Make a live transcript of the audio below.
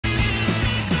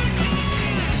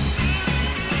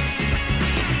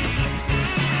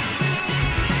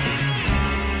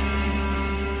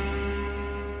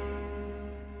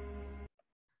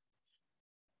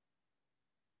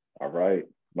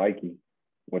Mikey.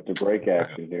 Winter break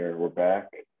action here. We're back.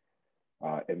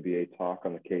 NBA talk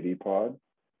on the KD pod.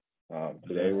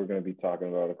 Today we're going to be talking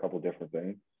about a couple different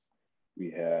things. We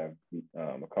have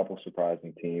a couple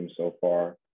surprising teams so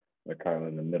far. They're kind of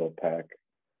in the middle pack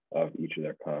of each of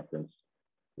their conference,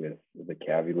 with the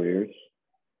Cavaliers,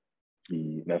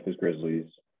 the Memphis Grizzlies.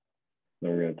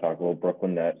 Then we're going to talk a little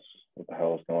Brooklyn Nets. What the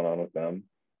hell is going on with them?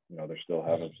 You know, they're still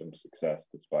having some success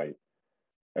despite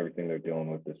everything they're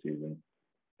dealing with this season.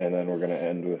 And then we're going to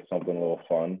end with something a little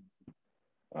fun.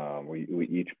 We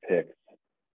each picked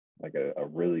like a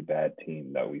really bad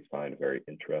team that we find very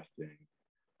interesting,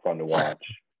 fun to watch,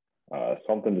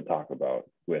 something to talk about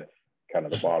with kind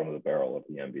of the bottom of the barrel of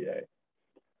the NBA.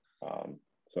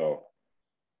 So,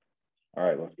 all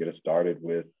right, let's get it started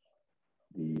with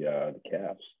the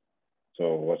Cavs.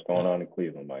 So what's going on in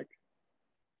Cleveland, Mike?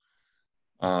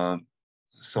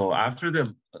 So after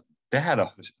they had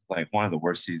one of the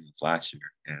worst seasons last year,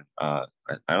 and I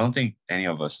don't think any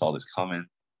of us saw this coming.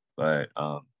 But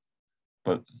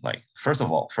like first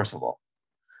of all,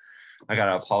 I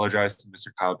gotta apologize to Mr.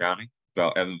 Kyle Downing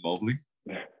about Evan Mobley.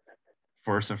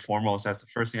 First and foremost, that's the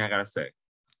first thing I gotta say.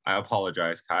 I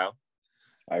apologize, Kyle.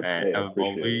 Evan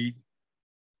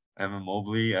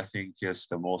Mobley, I think, is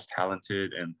the most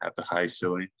talented and at the highest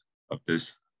ceiling of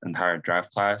this entire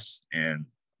draft class, and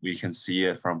we can see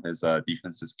it from his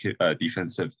defensive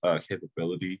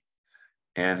capability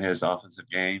and his offensive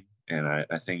game. And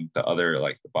I think the other,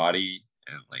 like the body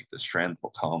and like the strength, will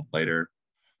come later,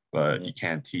 but you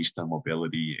can't teach the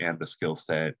mobility and the skill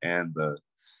set and the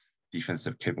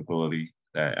defensive capability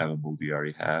that Evan Mobley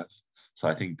already have. So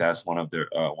I think that's one of the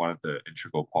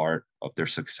integral part of their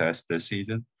success this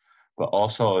season. But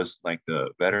also is like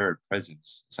the veteran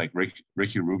presence. It's like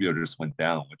Ricky Rubio just went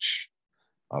down, which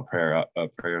prayers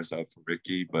up for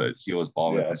Ricky, but he was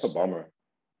balling. Yeah, that's a bummer.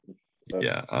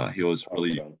 He was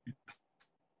really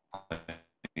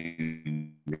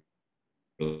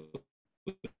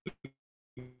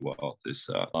well this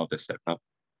stepping up,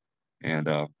 and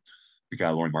we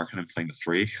got Laurie Markkinen playing the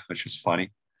three, which is funny.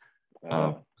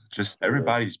 Just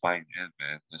everybody's buying in,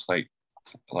 man. It's like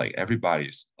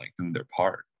everybody's like doing their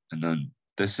part, and then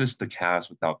this is the Cavs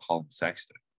without Colin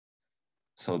Sexton,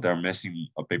 so they're missing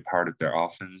a big part of their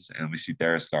offense. And we see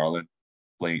Darius Garland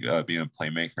being a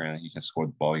playmaker, and he can score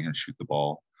the ball, he can shoot the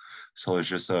ball. So it's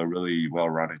just a really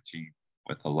well-rounded team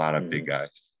with a lot of big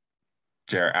guys.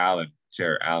 Jarrett Allen,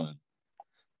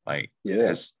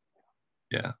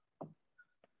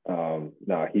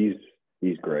 No,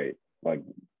 he's great. Like,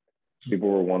 people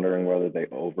were wondering whether they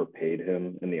overpaid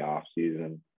him in the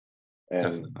offseason.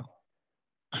 And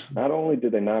not only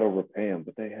did they not overpay him,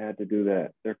 but they had to do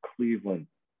that. They're Cleveland.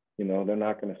 You know, they're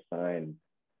not going to sign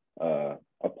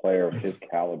a player of his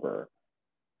caliber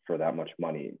for that much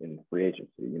money in free agency.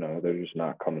 You know, they're just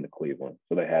not coming to Cleveland.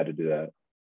 So they had to do that.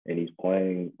 And he's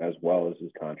playing as well as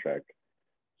his contract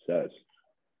says.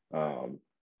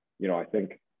 You know, I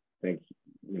think you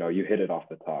know, you hit it off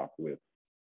the top with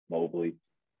Mobley.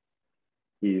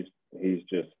 He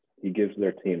gives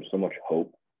their team so much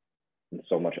hope and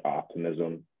so much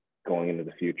optimism going into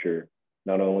the future.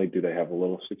 Not only do they have a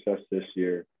little success this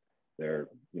year, they're,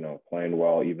 you know, playing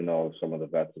well, even though some of the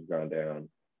vets have gone down.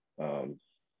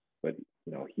 But,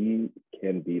 you know, he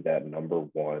can be that number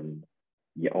one,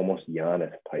 almost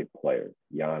Giannis type player.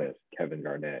 Giannis, Kevin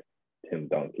Garnett, Tim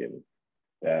Duncan,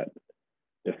 that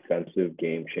defensive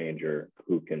game changer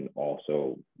who can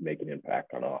also make an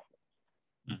impact on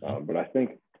offense. But I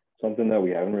think something that we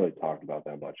haven't really talked about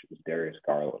that much is Darius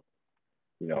Garland.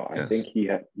 You know, I think he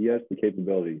has the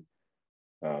capability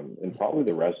and probably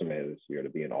the resume this year to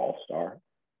be an all-star,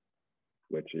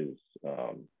 which is,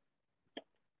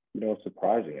 you know,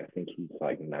 surprising. I think he's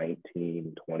like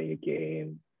 19, 20 a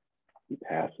game. He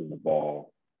passes the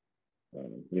ball.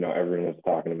 You know, everyone was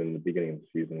talking to him in the beginning of the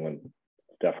season when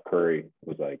Steph Curry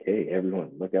was like, hey,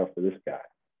 everyone, look out for this guy.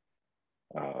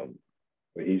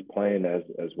 But he's playing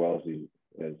as well as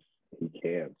he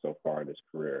can so far in his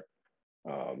career.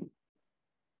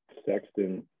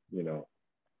 Sexton, you know,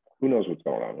 who knows what's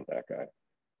going on with that guy?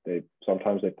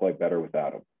 Sometimes they play better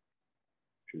without him,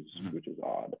 which is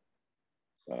odd.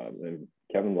 And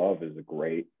Kevin Love is a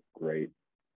great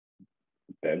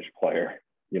bench player.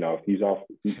 You know, if he's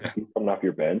coming off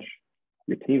your bench,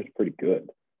 your team's pretty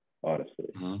good,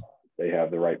 honestly. They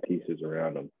have the right pieces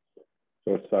around them.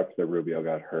 So it sucks that Rubio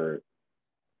got hurt.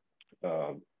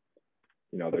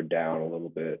 You know, they're down a little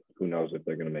bit. Who knows if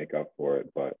they're going to make up for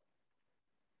it, but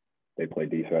they play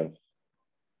defense.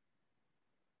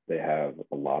 They have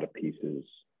a lot of pieces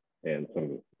and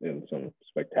some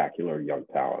spectacular young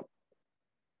talent.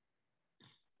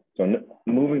 So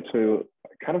moving to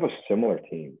kind of a similar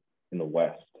team in the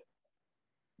West,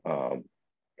 kind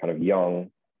of young,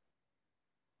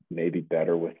 maybe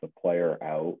better with the player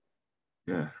out,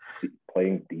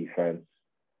 playing defense,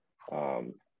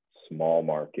 small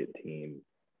market team,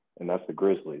 and that's the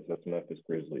Grizzlies. That's Memphis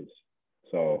Grizzlies.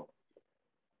 So,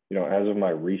 as of my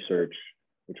research,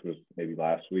 which was maybe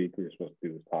last week, we were supposed to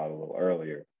do this pod a little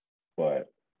earlier,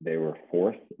 but they were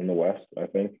 4th in the West, I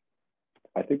think.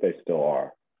 I think they still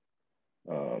are.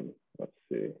 Let's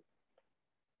see.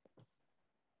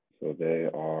 So they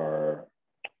are,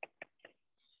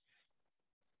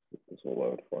 this will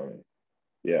load for me.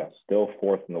 Yeah, still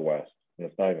 4th in the West, and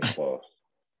it's not even close.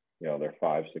 They're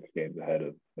 5-6 games ahead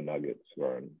of the Nuggets, who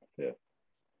are in 5th.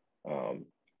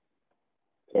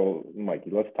 So,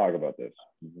 Mikey, let's talk about this.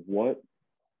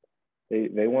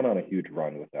 They went on a huge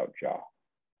run without Ja.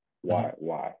 Why?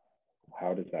 Why?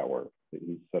 How does that work?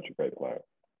 He's such a great player.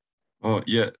 Oh,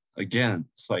 yeah. Again,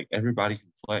 it's like everybody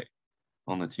can play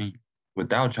on the team.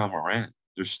 Without John Morant,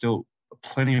 there's still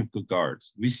plenty of good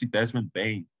guards. We see Desmond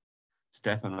Bane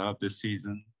stepping up this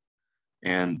season.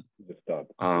 And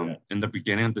in the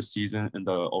beginning of the season, in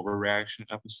the overreaction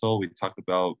episode, we talked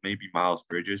about maybe Miles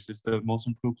Bridges is the most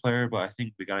improved player, but I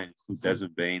think we got to include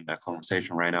Desmond Bane in that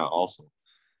conversation right now also.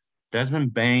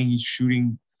 Desmond Bane, he's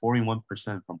shooting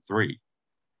 41% from 3.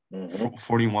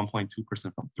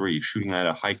 41.2% from 3, shooting at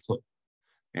a high clip.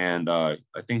 And I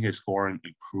think his scoring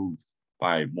improved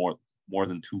by more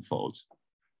than 2-folds.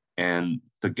 And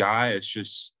the guy is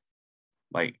just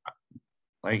like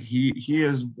he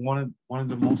is one of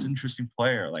the most interesting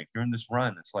player. Like during this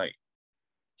run, it's like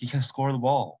he can score the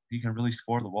ball. He can really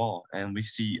score the ball. And we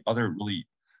see other really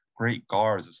great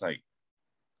guards. It's like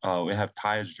we have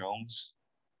Tyus Jones.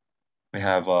 We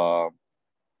have the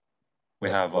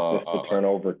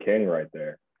turnover king right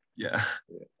there. Yeah.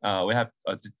 We have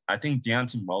I think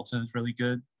Deontay Melton is really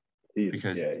good.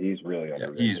 He's really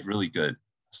underrated. He's really good.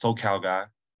 SoCal guy.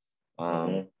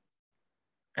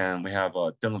 And we have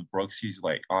Dylan Brooks. He's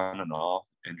like on and off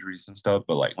injuries and stuff,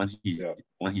 but like when he's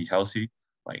healthy,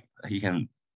 like he can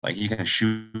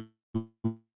shoot, he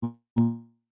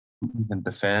can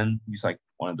defend. He's like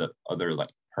one of the other like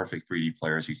perfect 3D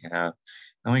players you can have.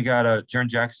 And we got Jaren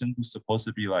Jackson, who's supposed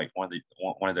to be like one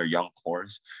of their young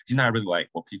cores. He's not really like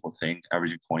what people think,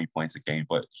 averaging 20 points a game,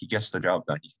 but he gets the job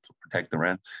done. He can protect the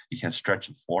rim. He can stretch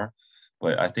the floor.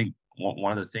 But I think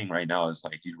one of the things right now is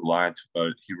like he relied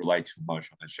too much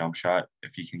on his jump shot.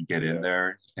 If he can get in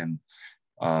there, he can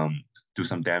do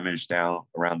some damage down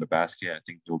around the basket. I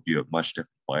think he'll be a much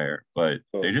different player. But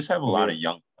they just have a lot of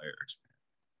young players.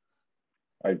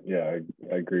 I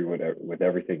agree with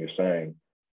everything you're saying.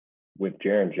 With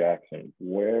Jaren Jackson,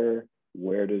 where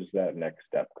does that next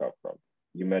step come from?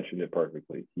 You mentioned it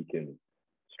perfectly. He can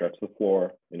stretch the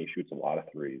floor and he shoots a lot of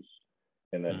threes,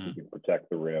 and then he can protect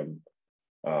the rim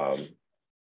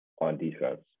on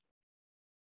defense.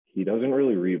 He doesn't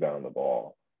really rebound the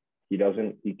ball. He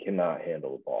cannot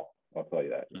handle the ball. I'll tell you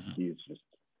that. He's just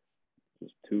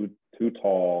too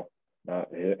tall.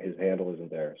 His handle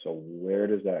isn't there. So where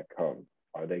does that come?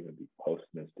 Are they going to be posting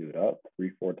this dude up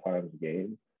 3-4 times a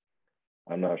game?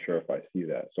 I'm not sure if I see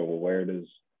that. So where does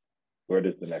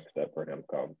the next step for him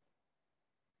come?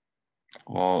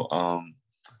 Well, I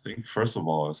think first of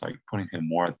all, it's like putting him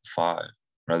more at the 5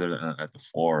 rather than at the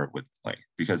 4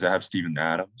 because they have Steven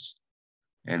Adams,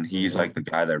 and he's like the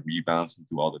guy that rebounds and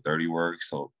do all the dirty work.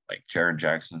 So like Jaren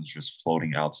Jackson's just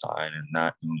floating outside and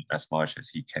not doing as much as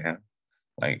he can,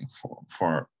 like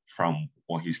from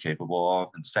what he's capable of.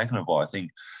 And second of all, I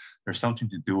think there's something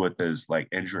to do with his like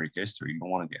injury history. You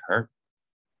don't want to get hurt.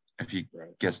 If he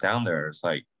gets down there, it's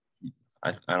like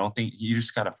I don't think you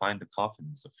just got to find the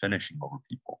confidence of finishing over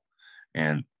people.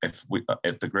 And if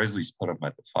the Grizzlies put him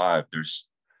at the 5, there's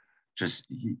just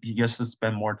he gets to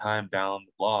spend more time down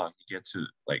the block. He gets to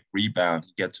like rebound.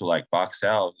 He gets to like box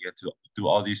out. He gets to do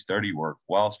all these dirty work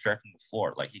while stretching the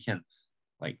floor. Like he can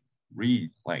like read,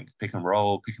 like pick and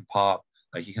roll, pick and pop.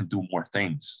 Like he can do more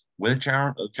things. With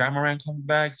Ja Morant coming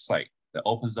back, it's like that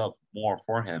opens up more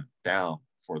for him down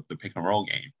for the pick and roll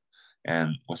game.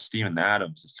 And with Steven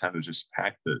Adams, it's kind of just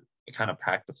pack the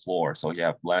floor, so you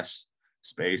have less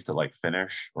space to like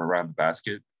finish or around the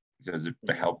basket because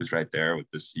the help is right there with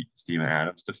the Steven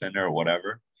Adams defender or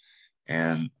whatever.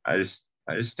 And I just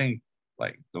think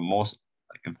like the most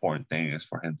important thing is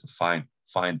for him to find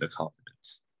the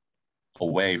confidence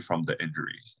away from the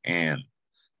injuries. And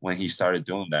when he started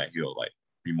doing that, he'll like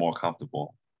be more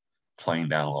comfortable playing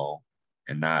down low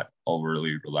and not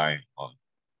overly relying on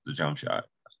the jump shot.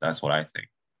 That's what I think.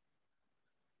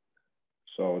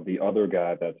 So the other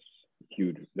guy that's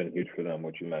been huge for them,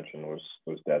 which you mentioned, was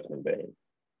Desmond Bane.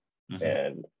 Mm-hmm.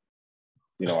 And,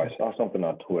 I saw something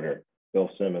on Twitter. Bill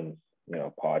Simmons,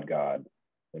 pod god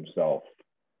himself,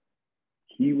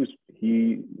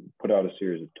 he put out a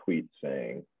series of tweets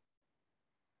saying,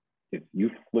 if you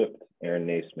flipped Aaron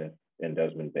Naismith and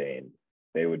Desmond Bane,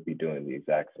 they would be doing the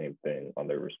exact same thing on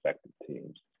their respective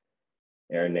teams.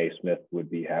 Aaron Naismith would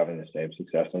be having the same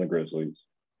success on the Grizzlies,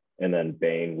 and then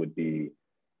Bane would be,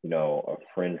 a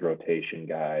fringe rotation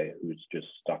guy who's just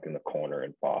stuck in the corner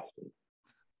in Boston,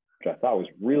 which I thought was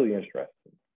really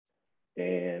interesting.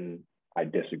 And I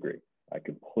disagree. I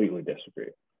completely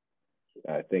disagree.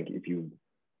 I think if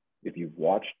you've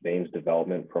watched Bane's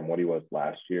development from what he was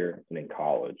last year and in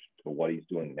college to what he's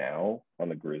doing now on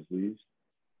the Grizzlies,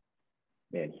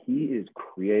 man, he is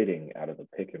creating out of the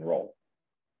pick and roll.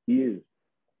 He is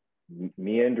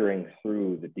meandering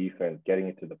through the defense, getting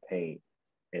into the paint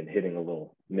and hitting a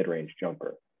little mid-range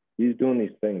jumper. He's doing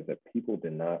these things that people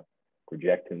did not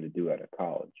project him to do out of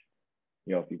college.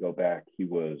 If you go back, he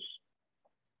was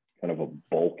kind of a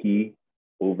bulky,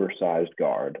 oversized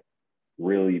guard,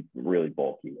 really, really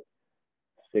bulky.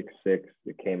 6'6",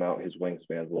 it came out, his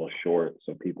wingspan's a little short,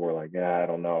 so people were like, I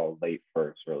don't know, late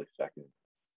first, early second.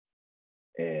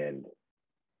 And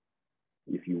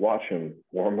if you watch him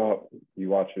warm up, you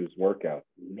watch his workouts,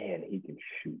 man, he can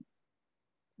shoot.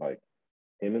 Like,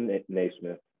 him and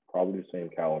Naismith, probably the same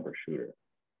caliber shooter.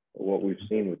 But what we've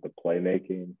seen with the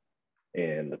playmaking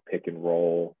and the pick and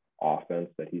roll offense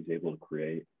that he's able to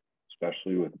create,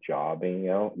 especially with Ja being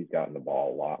out, he's gotten the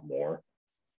ball a lot more,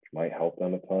 which might help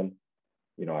them a ton.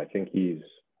 I think he's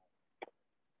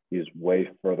way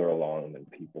further along than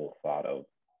people thought of,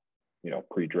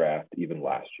 pre-draft, even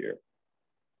last year.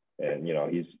 And,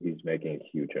 he's making a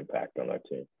huge impact on that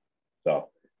team. So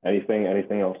anything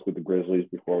else with the Grizzlies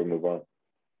before we move on?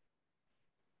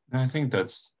 I think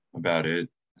that's about it.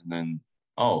 And then,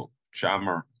 Ja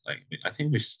Morant. I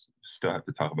think we still have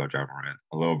to talk about Ja Morant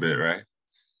a little bit, right?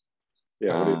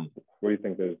 Yeah. What do you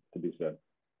think there's to be said?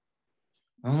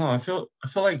 I don't know. I feel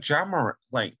like Ja Morant,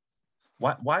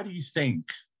 why do you think,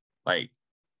 I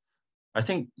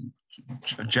think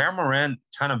Ja Morant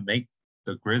kind of make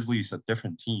the Grizzlies a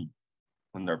different team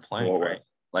when they're playing, right?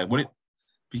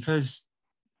 Because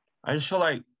I just feel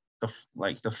like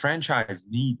the franchise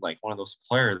need one of those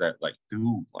players that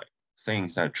do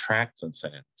things that attract the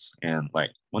fans. And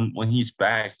when he's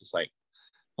back, it's I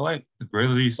feel like the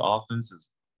Grizzlies offense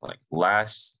is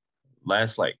less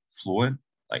fluent,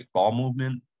 ball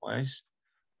movement wise.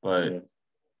 But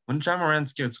when Ja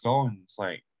Morant gets going, it's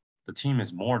the team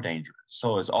is more dangerous.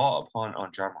 So it's all on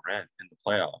Ja Morant in the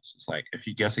playoffs. It's if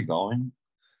he gets it going,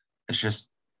 it's just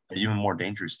an even more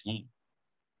dangerous team.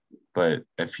 But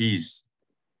if he's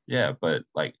I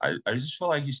just feel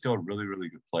like he's still a really, really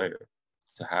good player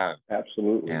to have.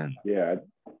 Absolutely. And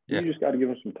you just got to give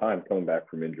him some time coming back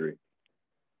from injury.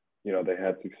 They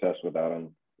had success without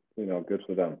him. Good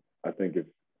for them. I think if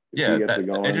he gets it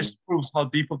going, it just proves how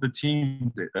deep of the team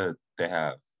they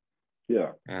have.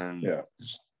 Yeah. And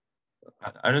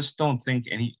I just don't think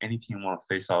any team want to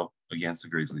face off against the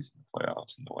Grizzlies in the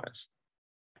playoffs in the West.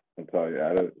 I'll tell you,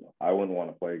 I wouldn't want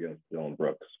to play against Dylan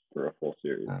Brooks for a full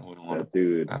series. I wouldn't want that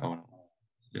dude.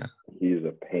 Yeah. He's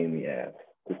a pain in the ass,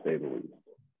 to say the least.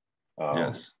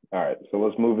 Yes. All right, so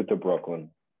let's move it to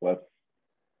Brooklyn. Let's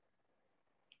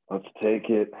take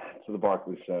it to the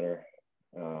Barclays Center.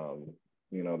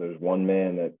 There's one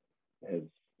man that has,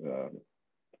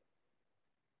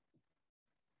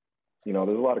 there's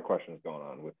a lot of questions going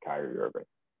on with Kyrie Irving.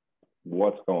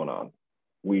 What's going on?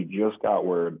 We just got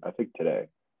word, I think today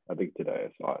I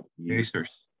saw it.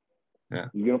 Pacers. Yeah.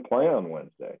 He's going to play on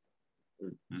Wednesday,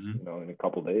 mm-hmm. In a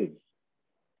couple days.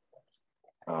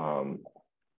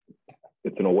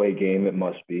 It's an away game. It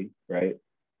must be, right?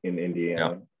 In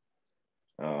Indiana.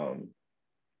 Yeah.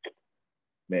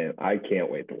 Man, I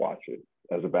can't wait to watch it.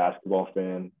 As a basketball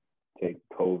fan, take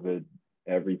COVID,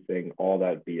 everything, all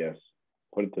that BS,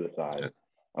 put it to the side. Yeah.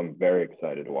 I'm very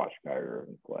excited to watch Kyrie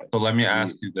Irving play. So let me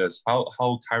ask you this. How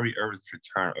Kyrie Irving's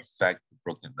return affect the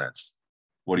Brooklyn Nets?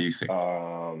 What do you think?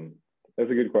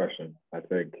 That's a good question. I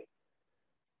think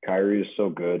Kyrie is so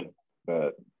good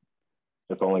that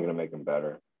it's only going to make him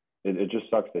better. It just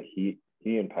sucks that he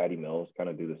and Patty Mills kind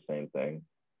of do the same thing.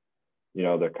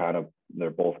 They're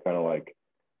both kind of like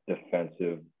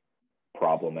defensive,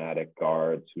 problematic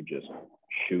guards who just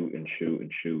shoot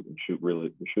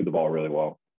the ball really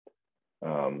well.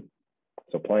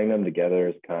 So playing them together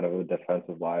is kind of a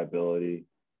defensive liability.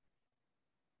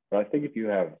 But I think if you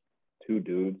have two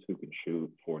dudes who can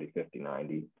shoot 40, 50,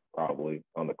 90 probably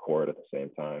on the court at the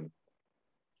same time,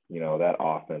 that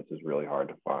offense is really hard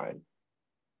to find.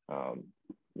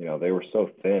 They were so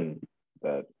thin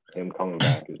that him coming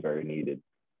back is very needed.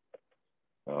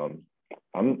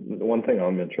 One thing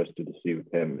I'm interested to see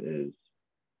with him is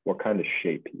what kind of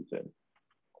shape he's in.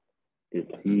 Is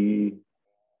he?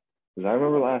 Because I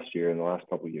remember last year, in the last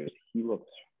couple of years, he looks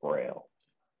frail.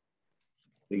 I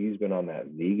think he's been on that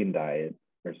vegan diet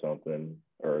or something,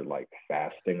 or like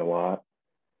fasting a lot.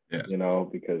 Yeah. You know,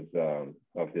 because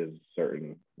of his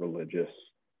certain religious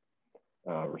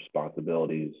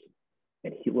responsibilities,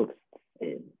 and he looks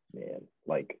thin, man,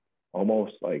 like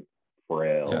almost like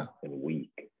frail and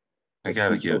weak. I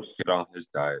gotta get on his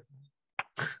diet.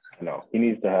 No, he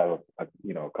needs to have a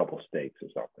couple steaks or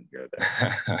something here or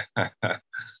there.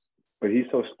 But he's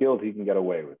so skilled, he can get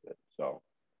away with it. So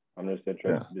I'm just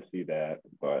interested to see that.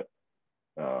 But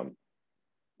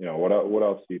what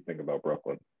else do you think about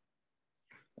Brooklyn?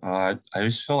 I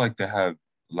just feel like they have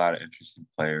a lot of interesting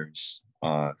players.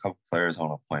 A couple players I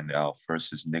want to point out.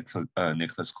 First is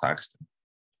Nicholas Claxton.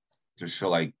 Just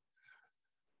feel like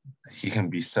he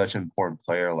can be such an important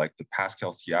player, like the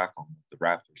Pascal Siakam of the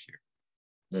Raptors here.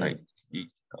 It's like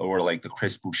or like the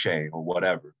Chris Boucher or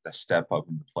whatever that step up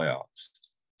in the playoffs.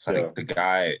 It's like the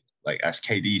guy, like as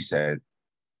KD said,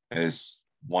 is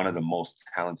one of the most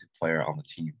talented player on the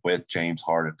team with James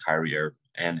Harden, Kyrie Irving,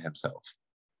 and himself.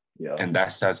 Yeah. And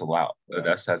that says a lot.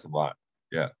 That says a lot.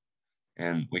 Yeah.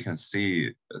 And we can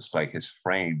see it's like his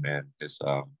frame and his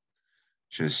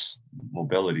just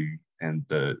mobility and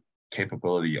the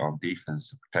capability on defense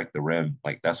to protect the rim.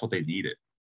 Like that's what they needed.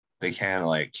 They can't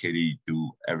like KD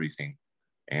do everything.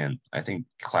 And I think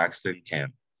Claxton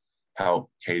can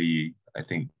help KD, I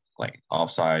think like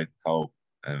offside help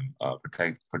and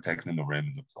protecting the rim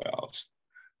in the playoffs.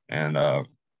 And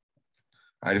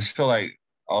I just feel like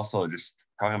also just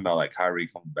talking about like Kyrie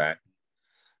coming back,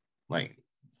 like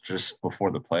just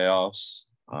before the playoffs,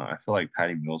 I feel like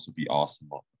Patty Mills would be awesome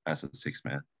as a six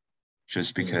man,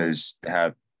 just because they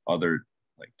have other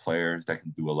like players that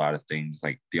can do a lot of things,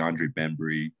 like DeAndre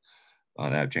Bembry, they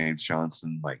have James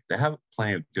Johnson, like they have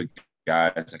plenty of good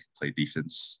guys that can play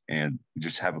defense, and we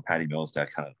just have a Patty Mills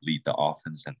that kind of lead the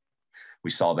offense, and we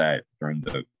saw that during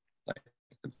the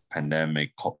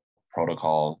pandemic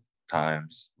protocol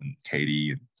times when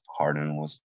KD and Harden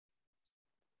was.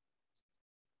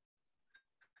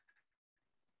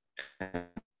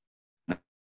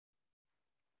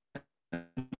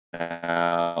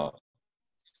 Now,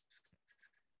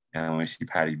 and we see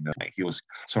Patty Mills, like he was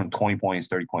sort of 20 points,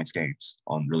 30 points games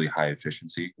on really high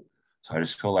efficiency. So I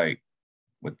just feel like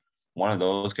with one of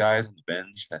those guys on the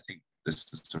bench, I think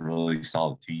this is a really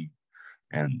solid team.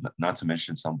 And not to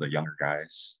mention some of the younger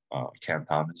guys, Cam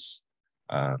Thomas,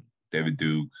 David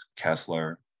Duke,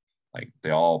 Kessler, like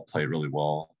they all play really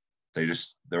well.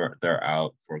 They're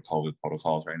out for COVID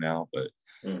protocols right now, but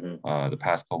the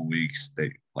past couple weeks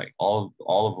they like all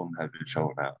of them have been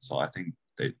showing out. So I think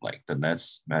they like the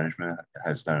Nets management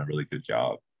has done a really good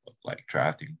job of like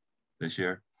drafting this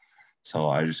year. So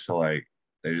I just feel like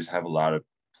they just have a lot of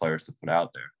players to put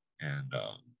out there, and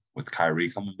with Kyrie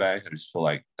coming back, I just feel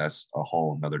like that's a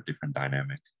whole another different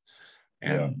dynamic.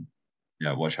 And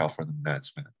watch out for the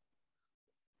Nets, man.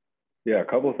 Yeah, a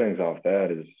couple of things off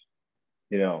that is,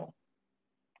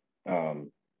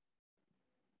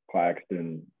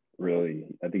 Claxton really,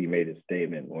 I think he made his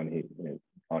statement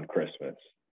on Christmas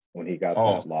when he got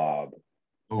that lob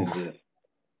and just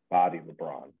bodied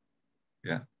LeBron.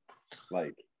 Yeah.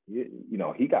 Like,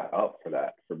 he got up for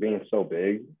that, for being so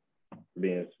big, for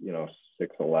being,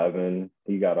 6'11",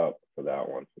 he got up for that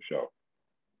one for sure.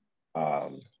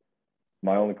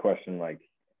 My only question, like,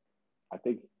 I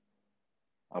think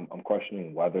I'm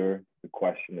questioning whether the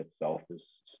question itself is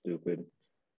stupid,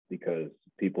 because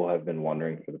people have been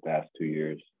wondering for the past 2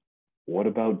 years, what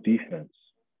about defense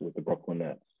with the Brooklyn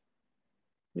Nets?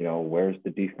 Where's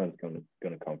the defense going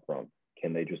to come from?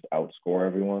 Can they just outscore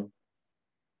everyone?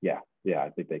 Yeah, I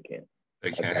think they can. I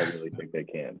really think they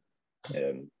can.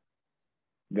 And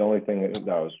the only thing that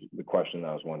was the question that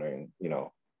I was wondering,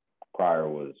 prior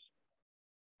was,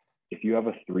 if you have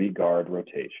a 3-guard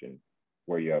rotation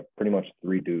where you have pretty much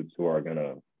 3 dudes who are going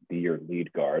to be your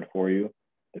lead guard for you,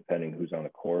 depending who's on the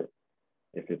court.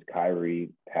 If it's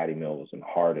Kyrie, Patty Mills, and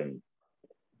Harden,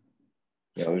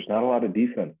 there's not a lot of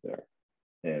defense there.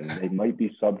 And they might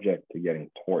be subject to getting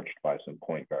torched by some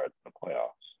point guards in the playoffs.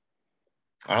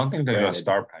 I don't think they're going to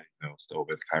start Patty Mills, though,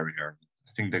 with Kyrie Irving.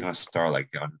 I think they're going to start like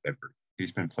DeAndre Bembry.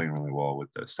 He's been playing really well with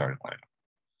the starting lineup.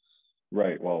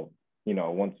 Right. Well,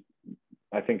 once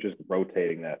I think just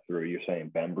rotating that through, you're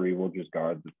saying Bembry will just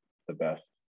guard the best,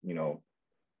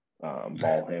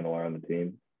 ball handler on the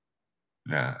team.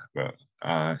 Nah, but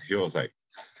he was like,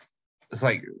 it's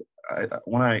like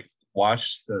when I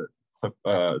watched the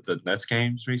the Nets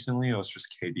games recently, it was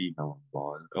just KD going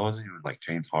ball. It wasn't even like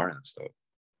James Harden and stuff.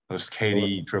 It was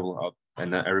KD dribbling up,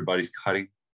 and then everybody's cutting,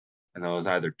 and it was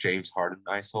either James Harden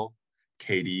ISO,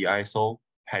 KD ISO,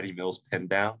 Patty Mills pinned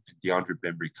down, and DeAndre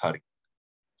Bembry cutting.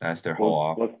 That's their whole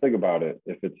off. Let's think about it.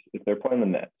 If they're playing the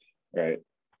Nets, right?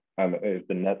 If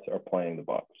the Nets are playing the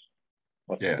Bucks,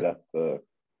 that's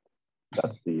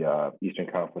the Eastern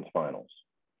Conference Finals.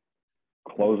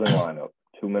 Closing lineup,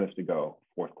 2 minutes to go,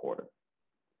 fourth quarter.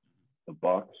 The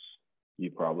Bucks,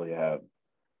 you probably have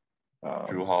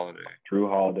Drew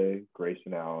Holiday,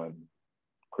 Grayson Allen,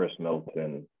 Chris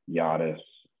Middleton, Giannis,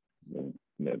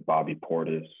 Bobby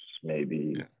Portis,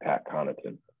 maybe Pat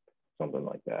Connaughton, something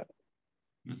like that.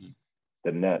 Mm-hmm.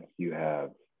 The Nets, you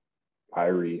have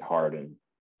Kyrie, Harden,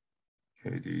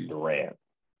 KD, Durant.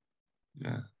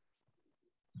 Yeah.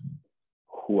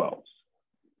 Who else?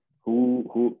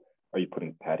 Who are you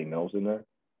putting Patty Mills in there?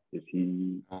 Is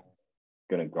he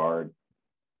gonna guard?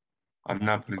 I'm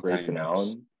not putting Grayson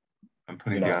Allen. I'm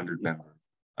putting DeAndre Bembry.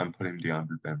 I'm putting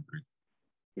DeAndre Bembry.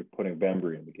 You're putting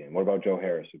Bembry in the game. What about Joe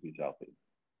Harris if he's healthy?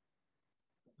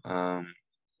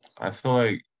 I feel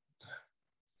like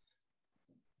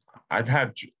I'd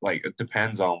have like it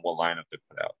depends on what lineup they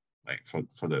put out. Like for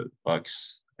the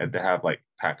Bucks, if they have like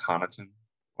Pat Connaughton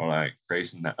or like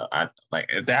Grayson, like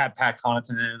if they had Pat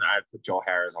Connaughton in, I'd put Joe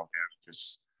Harris on him.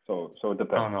 Just so it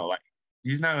depends. I don't know, like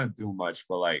he's not gonna do much,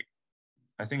 but like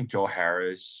I think Joe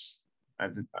Harris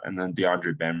and then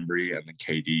DeAndre Bembry and then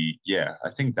KD. Yeah,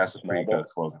 I think that's a pretty good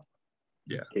closing.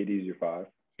 Yeah, KD's your 5.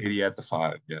 KD at the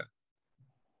 5. Yeah,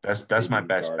 that's my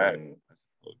best bet.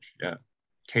 Yeah,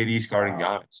 KD's guarding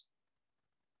Giannis.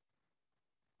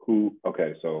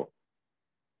 Okay, so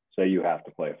say you have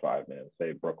to play a 5-man.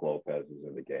 Say Brook Lopez is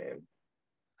in the game.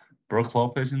 Brook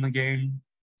Lopez in the game.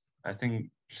 I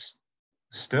think just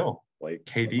still like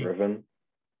KD. Griffin.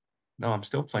 No, I'm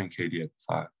still playing KD at the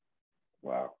 5.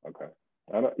 Wow. Okay.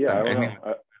 I don't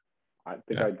know. I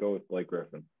think I'd go with Blake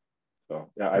Griffin.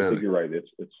 So yeah, I think you're right.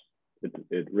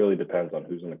 It really depends on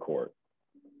who's in the court.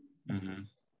 Mm-hmm.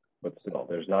 But still,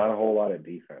 there's not a whole lot of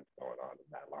defense going on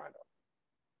in that lineup.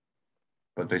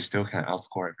 But they still can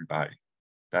outscore everybody.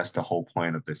 That's the whole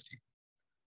point of this team.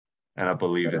 And I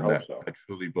believe in that. So. I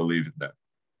truly believe in that.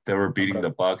 They were beating the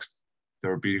Bucks. They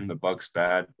were beating the Bucks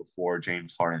bad before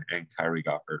James Harden and Kyrie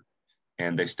got hurt,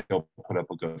 and they still put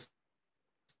up a good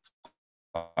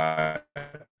fight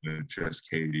with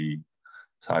just KD.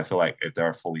 So I feel like if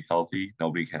they're fully healthy,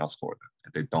 nobody can outscore them,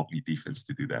 and they don't need defense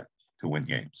to do that to win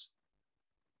games.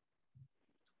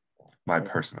 My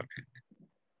personal opinion.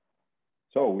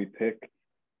 So we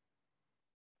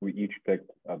each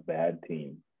picked a bad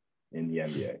team in the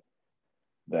NBA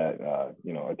that, a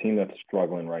team that's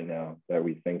struggling right now that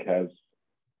we think has,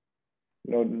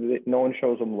 no one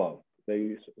shows them love.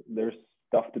 There's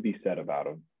stuff to be said about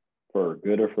them for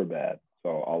good or for bad.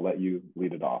 So I'll let you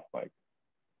lead it off, Mike.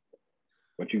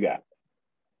 What you got?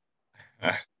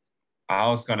 I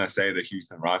was going to say the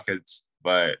Houston Rockets,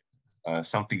 but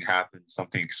something happened.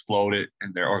 Something exploded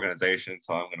in their organization,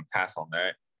 so I'm going to pass on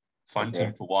that. Fun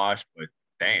team to watch, but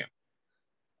damn.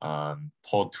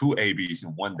 Pulled 2 ABs in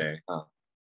one day, huh?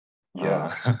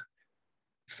 Yeah.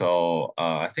 So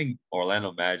I think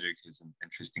Orlando Magic is an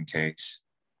interesting case.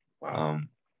 Wow.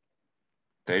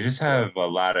 They just have a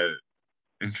lot of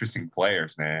interesting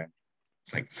players, man.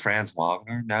 It's like Franz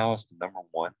Wagner now is the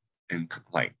 #1 in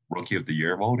like Rookie of the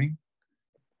Year voting.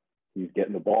 He's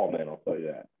getting the ball, man. I'll tell you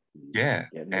that. Yeah,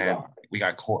 and we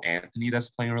got Cole Anthony that's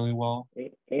playing really well.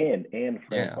 And Franz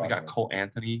Wagner. We got Cole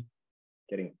Anthony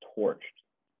getting torched.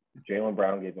 Jaylen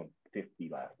Brown gave him 50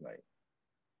 last night.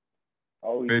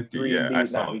 Oh, 50, yeah.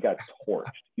 He got torched.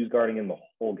 He was guarding him the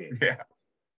whole game. Yeah.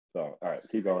 So, all right,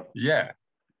 keep going. Yeah.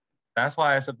 That's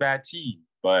why it's a bad team.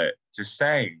 But just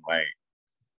saying, like,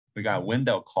 we got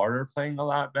Wendell Carter playing a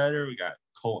lot better. We got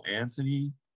Cole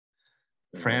Anthony,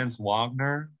 Franz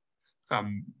Wagner,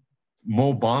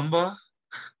 Mo Bamba.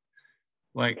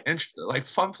 Like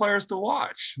fun players to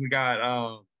watch. We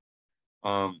got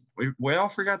we all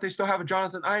forgot they still have a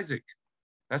Jonathan Isaac.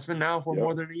 That's been now for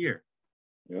more than a year.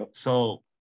 Yep. So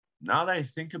now that I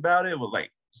think about it, with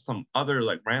like some other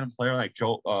like random player like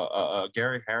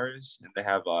Gary Harris, and they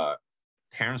have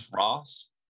Terrence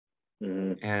Ross,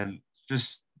 and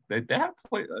just they have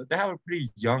a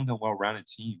pretty young and well-rounded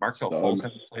team. Markelle Fultz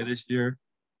haven't played this year.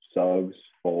 Suggs,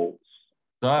 Fultz,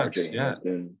 yeah.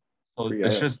 Hampton. So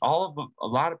it's just a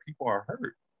lot of people are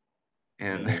hurt,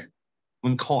 and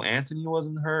when Cole Anthony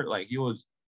wasn't hurt, like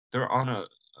they're on a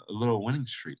little winning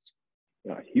streak.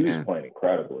 Yeah, he was playing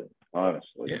incredibly,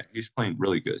 honestly. Yeah, he's playing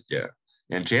really good. Yeah,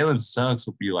 and Jalen Suggs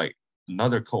will be like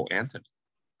another Cole Anthony.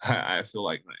 I feel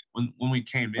like when we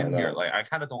came in here, like I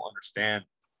kind of don't understand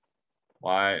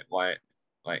why like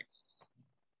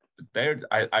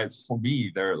I for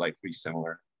me they're like pretty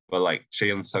similar, but like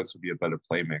Jalen Suggs would be a better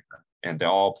playmaker, and they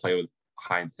all play with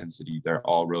high intensity. They're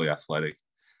all really athletic,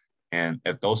 and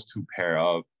if those two pair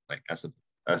up like as a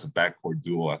backcourt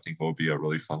duo, I think it will be a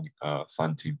really fun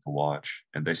team to watch.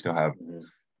 And they still have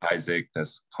Isaac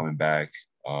that's coming back,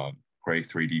 great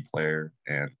 3D player,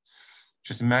 and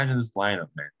just imagine this lineup,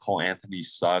 man. Cole Anthony,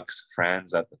 Suggs,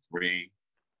 Franz at the 3,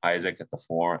 Isaac at the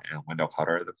 4, and Wendell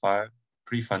Carter at the 5.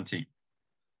 Pretty fun team.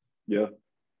 Yeah.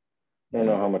 I don't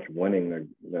know how much winning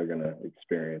they're gonna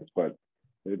experience, but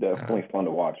they're definitely fun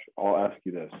to watch. I'll ask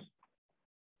you this: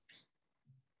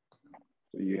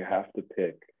 so you have to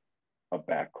pick a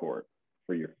backcourt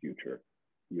for your future.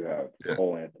 You have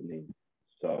Cole Anthony,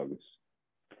 Suggs,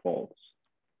 Fultz,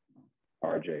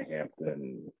 RJ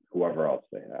Hampton, whoever else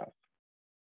they have.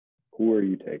 Who are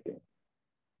you taking?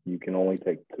 You can only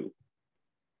take two.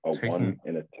 A 1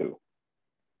 and a 2.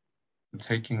 I'm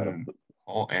taking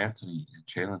Cole Anthony and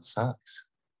Jalen Suggs.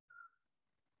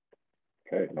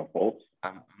 Okay, no Fultz.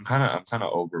 I'm kind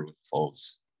of over with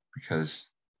Fultz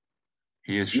because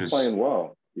he's playing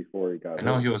well before he got. I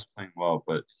know he was playing well,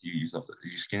 but he's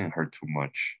getting hurt too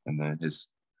much, and then his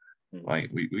like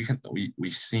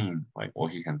we seen like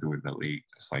what he can do in the league.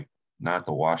 It's like not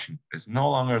the Washington. It's no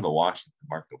longer the Washington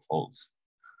Marco Fultz.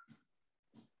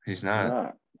 He's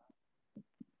not.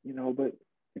 But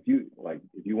if you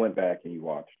went back and you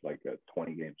watched like a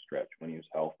 20-game stretch when he was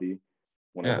healthy,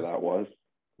 whenever that was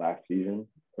last season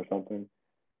or something,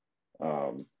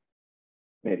 man,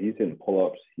 he's in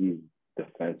pull-ups. He's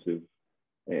defensive.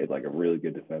 He's like a really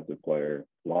good defensive player.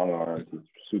 Long arms. He's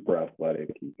super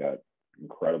athletic. He's got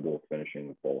incredible finishing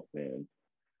with both hands.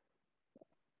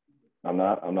 I'm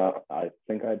not. I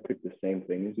think I'd pick the same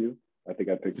thing as you. I think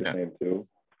I'd pick the same too.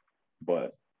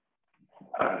 But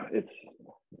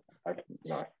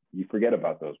you forget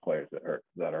about those players that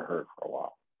are hurt for a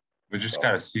while. We just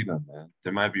gotta see them, man.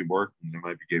 They might be working. They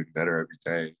might be getting better every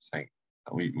day. It's like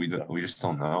we just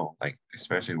don't know. Like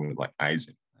especially with like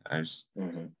Isaac.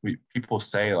 People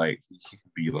say like he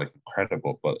can be like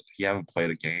incredible, but he haven't played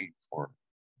a game for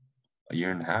a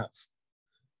year and a half.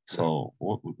 So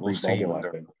we'll see.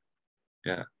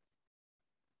 Yeah.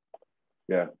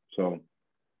 So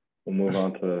we'll move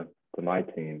on to my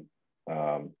team.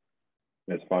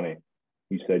 It's funny.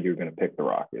 You said you were going to pick the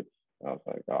Rockets. I was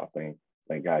like, oh, thank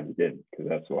God you didn't, because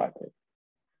that's who I picked.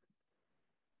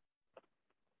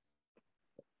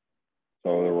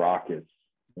 So the Rockets,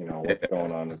 what's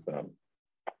going on with them?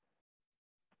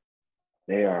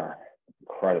 They are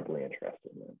incredibly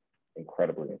interesting, man.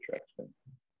 Incredibly interesting.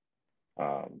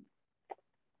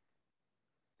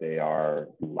 They are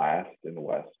last in the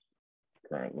West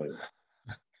currently.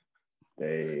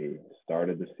 They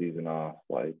started the season off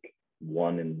like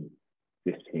 1-15,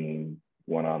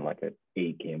 went on like an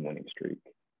 8-game winning streak.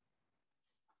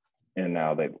 And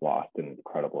now they've lost an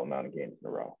incredible amount of games in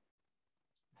a row.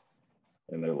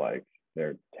 And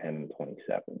they're 10-27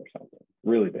 or something.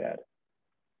 Really bad.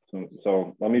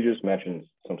 So let me just mention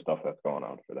some stuff that's going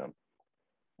on for them.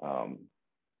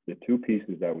 The two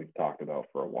pieces that we've talked about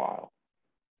for a while,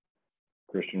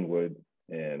 Christian Wood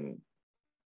and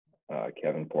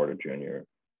Kevin Porter Jr.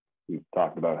 We've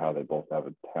talked about how they both have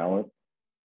a talent,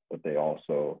 but they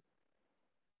also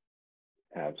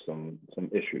have some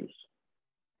issues.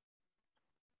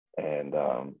 And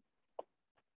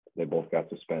they both got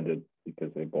suspended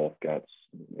because they both got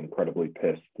incredibly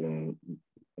pissed in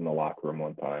the locker room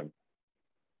one time.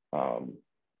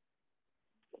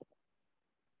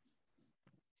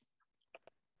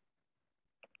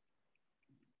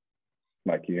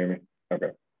 Mike, can you hear me?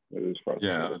 Okay. It was frozen.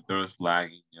 Yeah, there was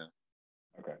lagging. Yeah.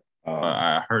 Okay.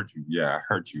 I heard you. Yeah, I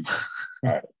heard you.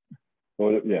 All right.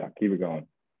 Well, yeah, keep it going.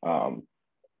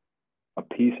 A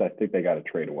piece I think they got to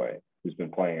trade away, who's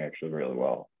been playing actually really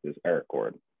well, is Eric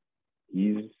Gordon.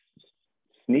 He's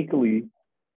sneakily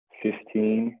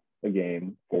 15 a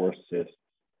game, 4 assists,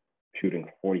 shooting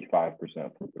 45%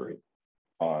 from 3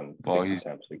 on 6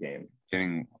 attempts a game.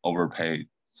 Getting overpaid,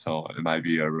 so it might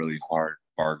be a really hard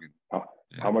bargain.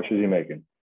 How much is he making?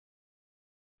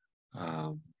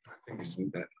 I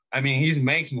think he's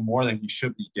making more than he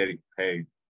should be getting paid.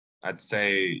 I'd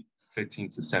say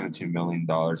 $15 to $17 million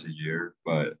a year,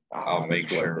 but I'll make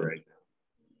sure right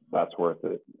now. That's worth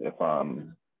it. If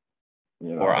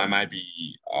or I might be.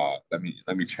 Let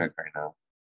me check right now.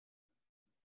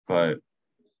 But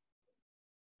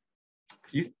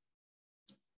he's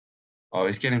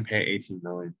getting paid $18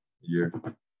 million a year.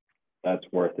 That's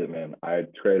worth it, man.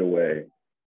 I'd trade away.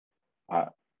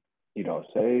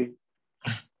 Say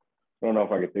I don't know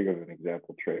if I could think of an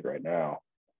example trade right now,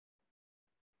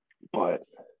 but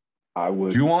I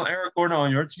would. Do you want Eric Gordon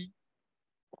on your team?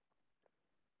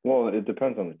 Well, it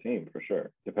depends on the team for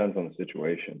sure. Depends on the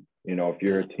situation. If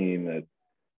you're a team that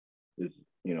is,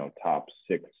 top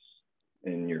 6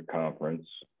 in your conference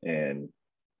and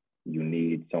you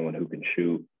need someone who can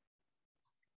shoot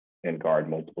and guard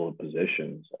multiple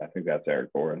positions, I think that's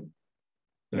Eric Gordon.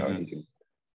 He can,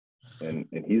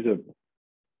 and he's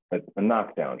a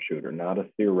knockdown shooter, not a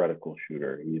theoretical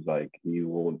shooter. He's like, he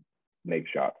will make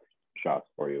shots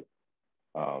for you.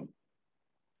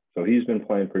 So he's been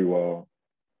playing pretty well.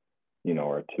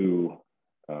 Our 2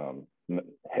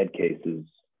 head cases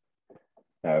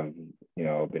have,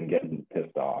 been getting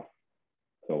pissed off.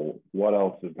 So what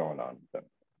else is going on with them?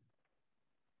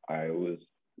 I was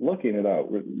looking it up.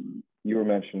 You were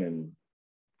mentioning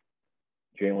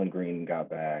Jalen Green got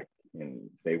back and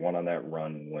they went on that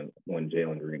run when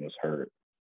Jalen Green was hurt.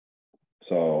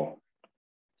 So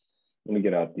let me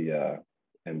get out the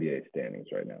NBA standings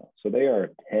right now. So they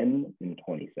are 10-27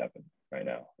 right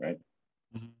now, right?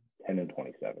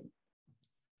 10-27.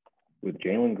 With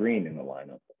Jalen Green in the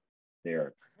lineup, they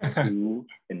are 2-22.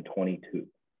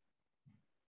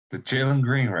 The Jalen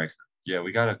Green record. Yeah,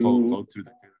 we gotta go through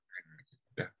the Jalen Green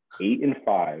record.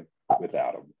 Yeah. 8-5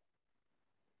 without him.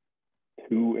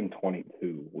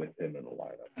 2-22 with him in the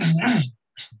lineup.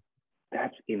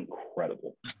 That's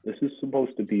incredible. This is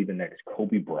supposed to be the next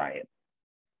Kobe Bryant.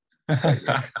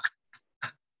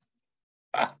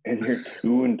 And you're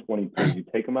 2-22. You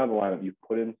take him out of the lineup. You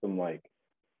put in some like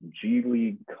G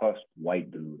League cussed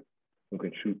white dude who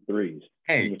can shoot threes.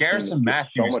 Hey, Garrison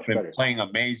Matthews has been playing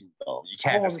amazing though. You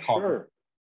can't just call him.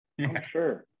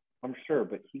 I'm sure,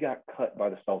 but he got cut by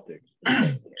the Celtics.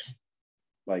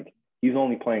 Like he's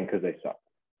only playing because they suck.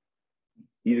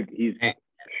 He's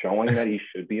showing that he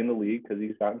should be in the league because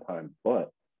he's gotten time,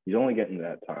 but he's only getting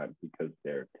that time because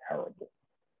they're terrible.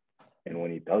 And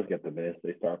when he does get the minutes,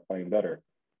 they start playing better.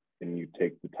 And you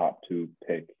take the top 2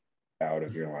 pick out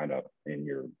of your lineup and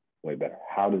you're way better.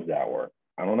 How does that work?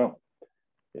 I don't know.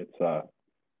 It's a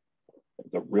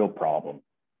real problem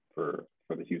for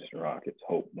the Houston Rockets'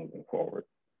 hope moving forward.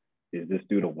 Is this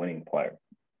dude a winning player?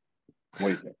 What do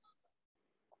you think?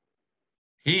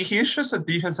 He's just a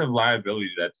defensive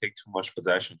liability that takes too much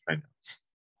possessions right now.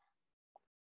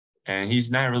 And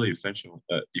he's not really efficient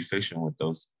with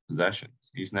those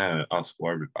possessions. He's not going to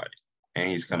outscore everybody. And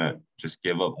he's going to just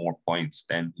give up more points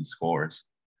than he scores.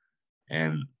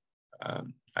 And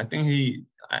I think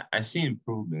I see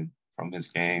improvement from his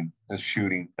game. His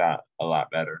shooting got a lot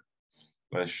better.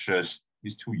 But it's just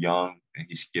he's too young and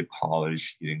he skipped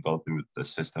college. He didn't go through the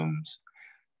systems.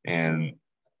 And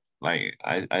like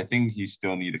I think he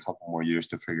still need a couple more years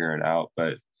to figure it out.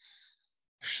 But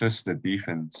it's just the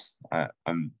defense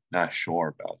I'm not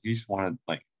sure about. He's one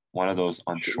of those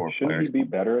unsure Shouldn't players. He be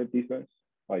better at defense?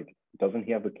 Like, doesn't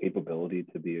he have the capability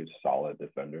to be a solid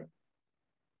defender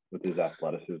with his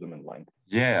athleticism and length?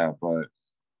 Yeah, but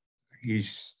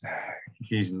he's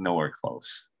nowhere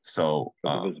close. So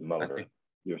his motor,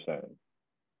 you're saying?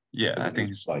 Yeah, I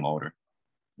think it's the motor.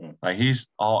 Like he's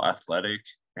all athletic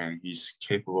and he's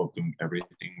capable of doing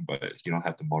everything, but he don't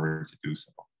have the motor to do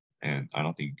so. And I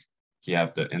don't think he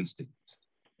have the instinct,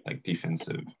 like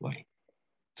defensive, like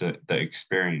the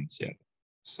experience yet.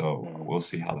 So we'll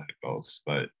see how that goes.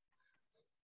 But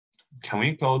can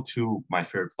we go to my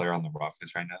favorite player on the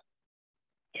Rockets right now?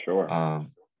 Sure.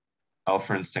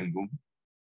 Alfred Sengun.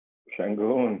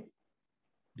 Sengun.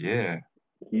 Yeah.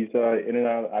 He's in and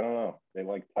out. I don't know. They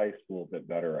like Tice a little bit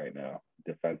better right now,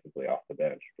 defensively off the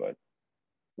bench. But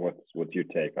what's your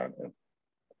take on him?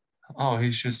 Oh,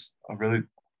 he's just a really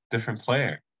different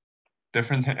player.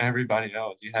 Different than everybody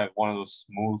else. You have one of those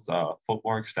smooth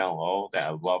footworks down low that I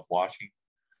love watching.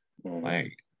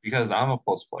 Like, because I'm a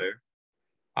post player.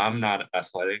 I'm not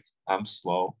athletic. I'm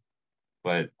slow.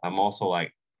 But I'm also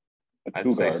like,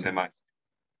 I'd say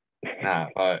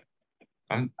but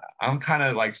I'm kind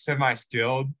of like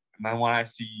semi-skilled. And then when I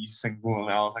see Sengun,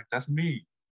 I was like, that's me.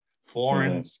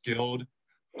 Foreign, skilled,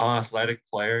 unathletic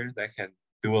player that can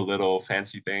do a little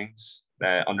fancy things,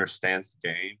 that understands the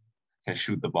game, can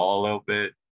shoot the ball a little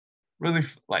bit. Really,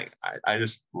 like, I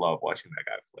just love watching that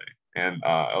guy play. And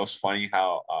it was funny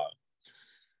how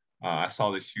I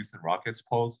saw this Houston Rockets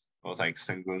post. It was like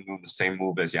Sengun doing the same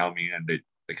move as Yao Ming, and they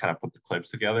kind of put the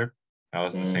clips together. That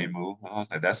was the same move. And I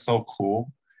was like, that's so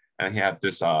cool. And he had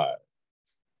this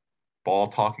ball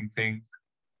talking thing.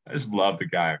 I just love the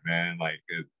guy, man. Like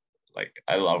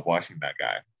I love watching that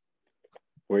guy.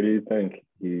 Where do you think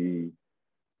he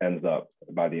ends up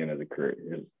by the end of the career?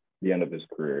 The end of his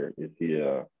career, is he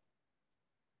a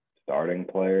starting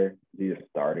player? Is he a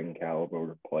starting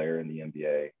caliber player in the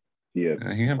NBA? Is he a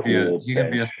He can be a he can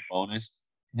be a Sabonis.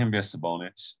 He can be a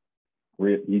Sabonis.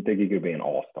 You think he could be an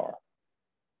all-star?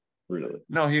 Really?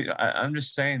 No, I'm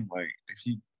just saying, like,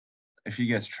 if he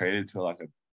gets traded to like a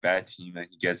bad team and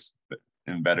he gets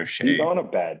in better shape. He's on a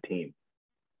bad team.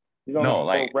 He's on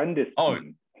a horrendous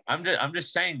team. I'm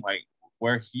just saying, like,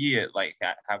 where he like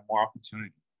have more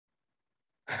opportunity.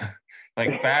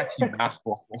 Like bad team, not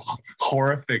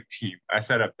horrific team. I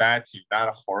said a bad team, not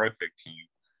a horrific team.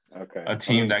 Okay. A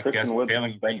team that gets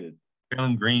failing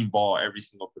green ball every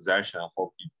single possession. I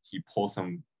hope he pulls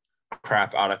some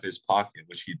crap out of his pocket,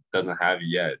 which he doesn't have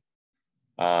yet.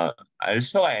 I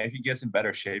just feel like if he gets in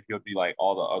better shape, he'll be like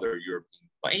all the other European.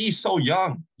 Like he's so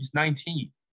young. He's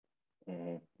 19.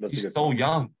 Mm-hmm. He's so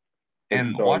young,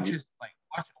 and watch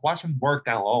him work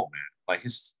down low, man. Like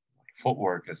his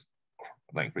footwork is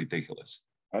like ridiculous.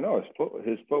 I know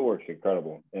his footwork's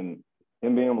incredible, and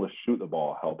him being able to shoot the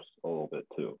ball helps a little bit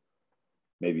too.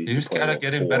 Maybe you just gotta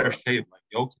get in better shape, like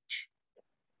Jokic.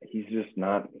 He's just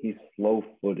not. He's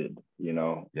slow-footed, you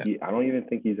know. Yeah. I don't even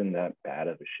think he's in that bad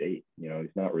of a shape. You know,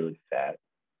 he's not really fat.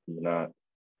 He's not,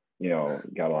 you know,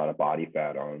 got a lot of body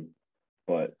fat on him.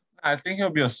 But I think he'll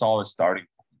be a solid starting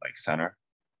like center.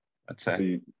 I'd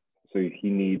say. So he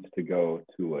needs to go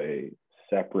to a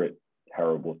separate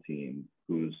terrible team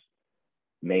whose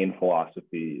main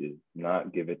philosophy is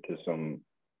not give it to some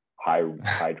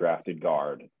high drafted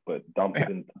guard, but dump it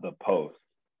into the post.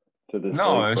 To this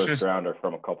first rounder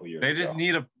from a couple years ago. They just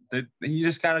need you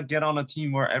just gotta get on a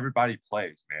team where everybody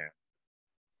plays, man.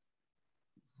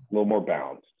 A little more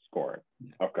balanced scoring.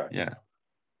 Okay. Yeah.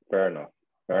 Fair enough.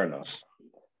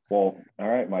 Well, all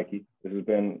right, Mikey. This has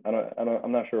been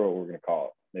I'm not sure what we're gonna call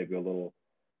it. Maybe a little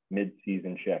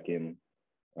mid-season check-in.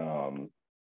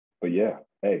 But yeah,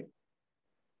 hey.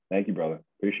 Thank you, brother.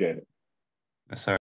 Appreciate it. Yes, sir.